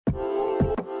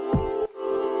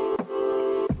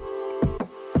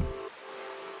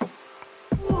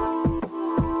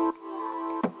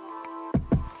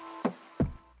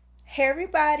Hey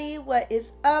everybody, what is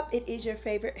up? It is your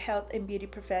favorite health and beauty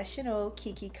professional,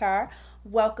 KiKi Carr.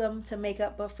 Welcome to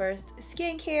Makeup But First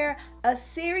Skincare, a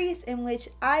series in which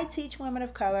I teach women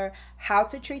of color how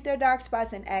to treat their dark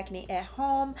spots and acne at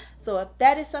home. So if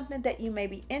that is something that you may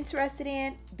be interested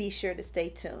in, be sure to stay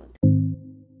tuned.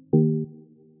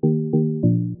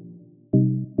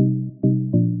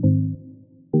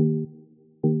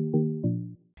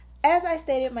 As I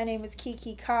stated, my name is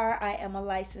KiKi Carr. I am a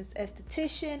licensed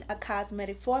esthetician, a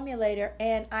cosmetic formulator,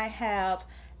 and I have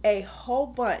a whole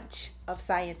bunch of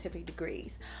scientific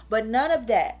degrees. But none of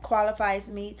that qualifies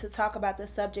me to talk about the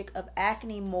subject of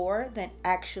acne more than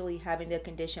actually having the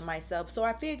condition myself. So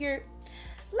I figured,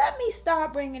 let me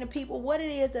start bringing to people what it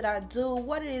is that I do,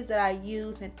 what it is that I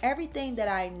use, and everything that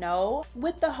I know,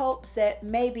 with the hopes that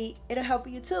maybe it'll help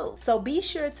you too. So be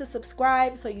sure to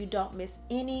subscribe so you don't miss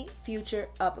any future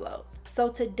uploads. So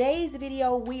today's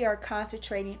video, we are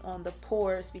concentrating on the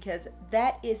pores because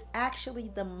that is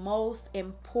actually the most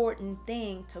important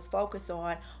thing to focus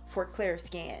on for clear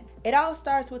skin. It all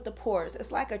starts with the pores.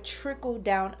 It's like a trickle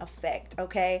down effect,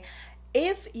 okay?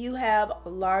 If you have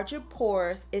larger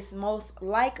pores, it's most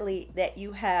likely that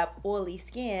you have oily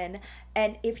skin.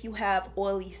 And if you have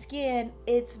oily skin,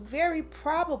 it's very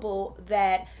probable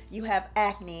that you have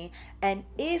acne. And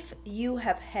if you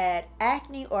have had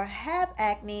acne or have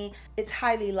acne, it's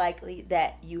highly likely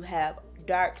that you have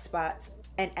dark spots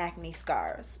and acne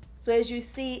scars. So as you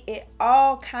see, it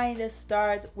all kind of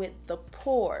starts with the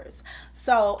pores.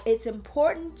 So it's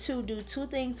important to do two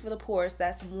things for the pores.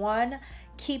 That's one,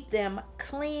 keep them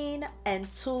clean, and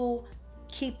two,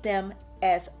 keep them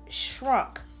as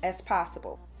shrunk as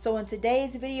possible. So in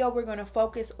today's video, we're going to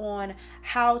focus on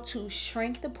how to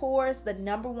shrink the pores. The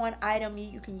number one item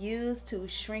you can use to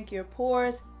shrink your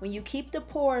pores. When you keep the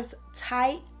pores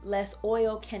tight, less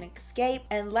oil can escape.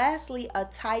 And lastly, a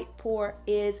tight pore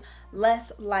is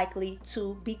less likely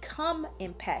to become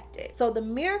impacted. So the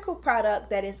miracle product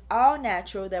that is all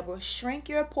natural that will shrink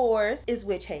your pores is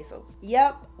witch hazel.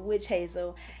 Yep, witch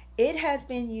hazel. It has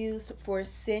been used for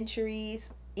centuries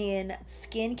in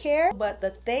skincare, but the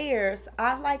Thayers,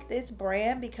 I like this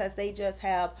brand because they just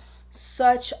have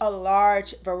such a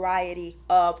large variety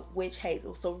of witch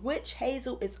hazel. So witch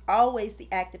hazel is always the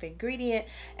active ingredient,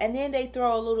 and then they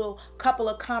throw a little couple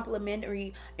of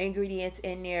complementary ingredients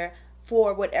in there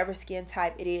for whatever skin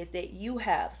type it is that you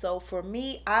have. So for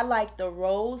me, I like the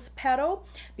rose petal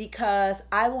because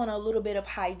I want a little bit of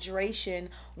hydration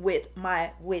with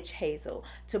my witch hazel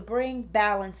to bring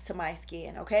balance to my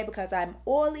skin, okay? Because I'm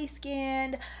oily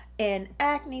skinned and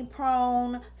acne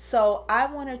prone, so I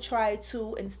want to try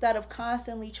to, instead of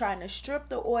constantly trying to strip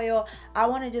the oil, I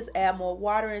want to just add more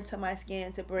water into my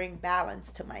skin to bring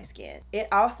balance to my skin. It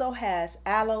also has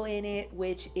aloe in it,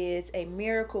 which is a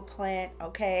miracle plant,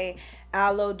 okay?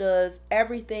 Aloe does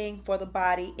everything for the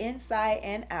body inside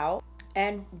and out,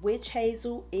 and witch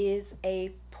hazel is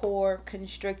a pore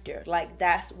constrictor. Like,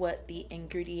 that's what the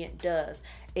ingredient does.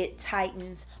 It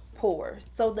tightens pores.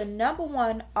 So the number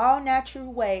one all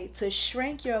natural way to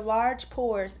shrink your large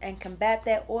pores and combat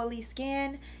that oily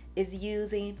skin is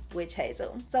using witch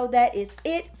hazel. So that is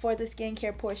it for the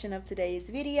skincare portion of today's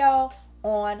video.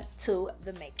 On to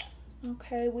the makeup.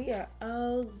 Okay, we are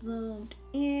all zoomed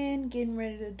in, getting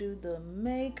ready to do the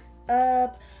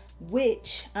makeup,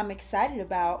 which I'm excited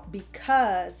about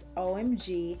because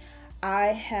OMG, I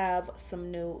have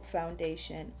some new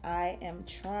foundation. I am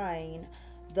trying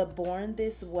the Born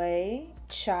This Way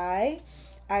Chai.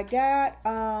 I got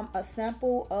a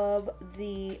sample of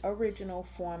the original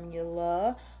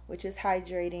formula, which is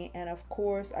hydrating, and of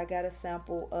course I got a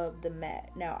sample of the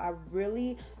matte. Now I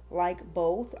really like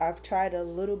both. I've tried a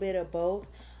little bit of both,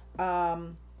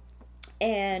 and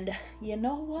you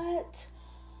know what,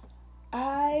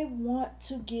 I want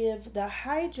to give the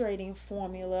hydrating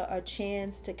formula a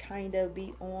chance to kind of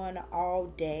be on all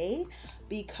day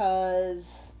because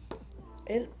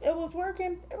it was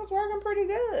working pretty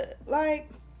good. Like,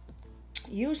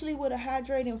 usually with a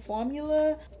hydrating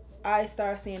formula, I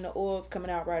start seeing the oils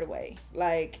coming out right away.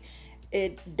 Like,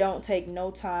 it don't take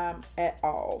no time at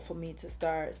all for me to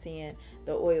start seeing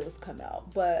the oils come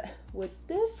out. But with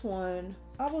this one,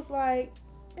 I was like,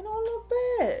 a little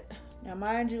bit. Now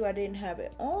mind you, I didn't have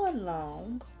it on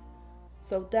long,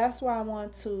 so that's why I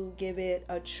want to give it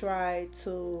a try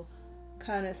to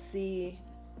kind of see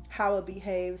how it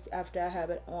behaves after I have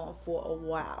it on for a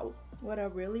while. What I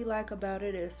really like about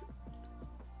it is,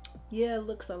 yeah, it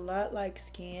looks a lot like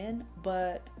skin,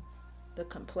 but the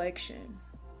complexion,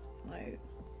 like,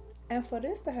 and for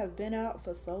this to have been out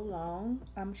for so long,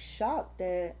 I'm shocked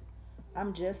that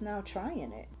I'm just now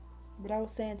trying it. But I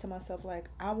was saying to myself, like,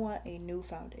 I want a new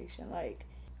foundation. Like,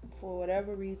 For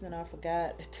whatever reason, I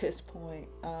forgot at this point.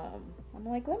 I'm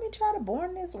like, let me try to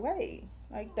Born This Way.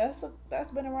 Like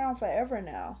that's been around forever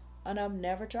now, and I've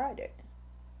never tried it.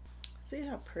 See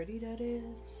how pretty that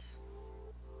is?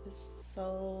 It's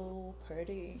so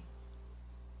pretty.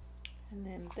 And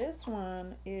then this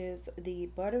one is the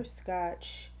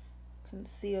Butterscotch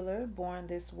Concealer, Born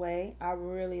This Way. I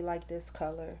really like this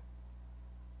color.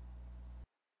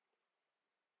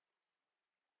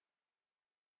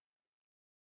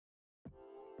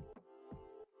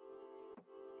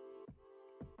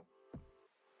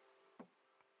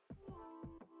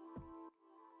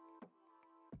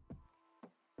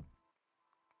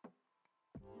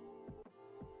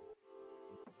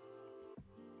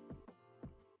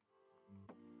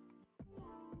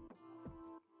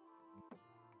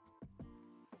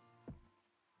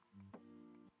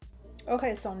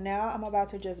 Okay, so now I'm about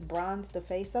to just bronze the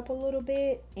face up a little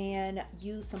bit and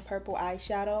use some purple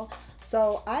eyeshadow.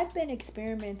 So I've been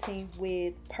experimenting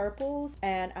with purples,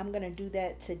 and I'm gonna do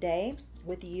that today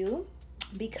with you,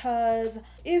 because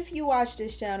if you watch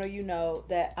this channel, you know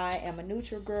that I am a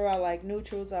neutral girl. I like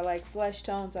neutrals, I like flesh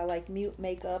tones, I like mute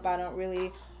makeup. I don't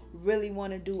really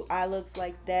want to do eye looks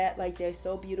like that. Like, they're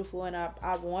so beautiful, and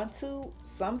I want to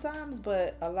sometimes,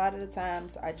 but a lot of the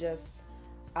times I just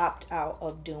opt out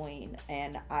of doing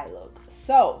an eye look.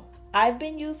 So I've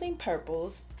been using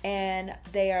purples, and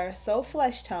they are so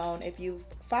flesh tone. If you've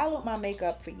followed my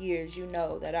makeup for years, you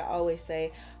know that I always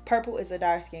say purple is a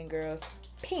dark skinned girl's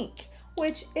pink,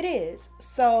 which it is.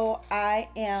 So I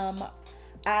am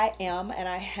and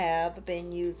I have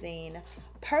been using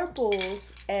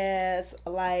purples as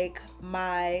like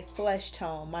my flesh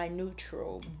tone, my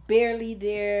neutral, barely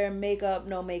there, makeup,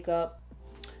 no makeup.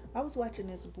 I was watching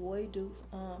this boy do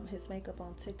his makeup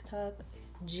on TikTok,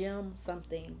 Gem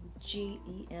something,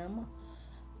 Gem,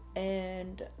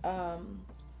 and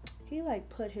he like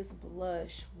put his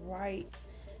blush right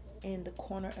in the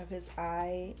corner of his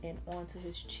eye and onto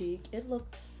his cheek. It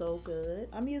looked so good.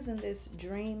 I'm using this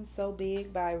Dream So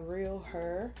Big by Real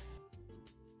Her.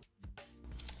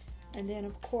 And then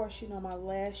of course, you know, my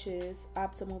lashes,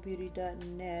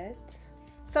 OptimalBeauty.net.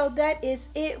 So that is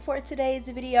it for today's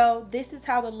video. This is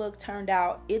how the look turned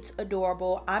out. It's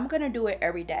adorable. I'm gonna do it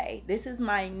every day. This is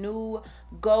my new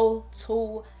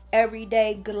go-to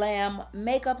everyday glam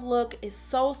makeup look. It's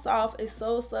so soft, it's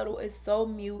so subtle, it's so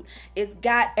mute. It's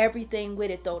got everything with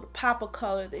it though, the pop of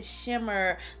color, the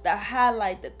shimmer, the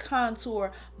highlight, the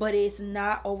contour, but it's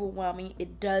not overwhelming.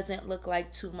 It doesn't look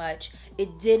like too much.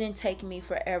 It didn't take me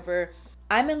forever.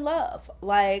 I'm in love.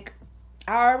 Like,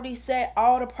 I already set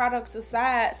all the products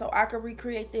aside so I could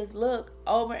recreate this look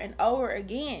over and over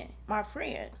again, my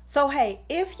friend. So hey,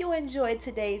 if you enjoyed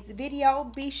today's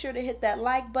video, be sure to hit that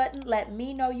like button. Let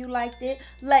me know you liked it.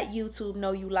 Let YouTube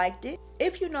know you liked it.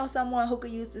 If you know someone who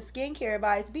could use the skincare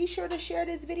advice, be sure to share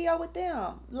this video with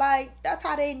them. Like, that's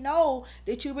how they know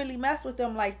that you really mess with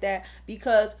them like that,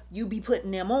 because you be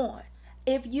putting them on.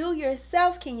 If you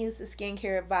yourself can use the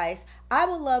skincare advice, I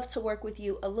would love to work with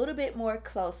you a little bit more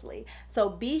closely. So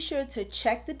be sure to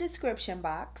check the description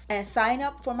box and sign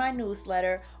up for my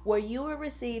newsletter, where you will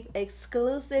receive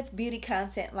exclusive beauty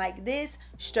content like this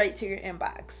straight to your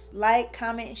inbox. Like,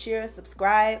 comment, share,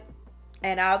 subscribe,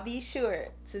 and I'll be sure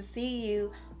to see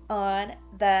you on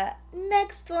the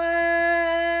next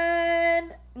one.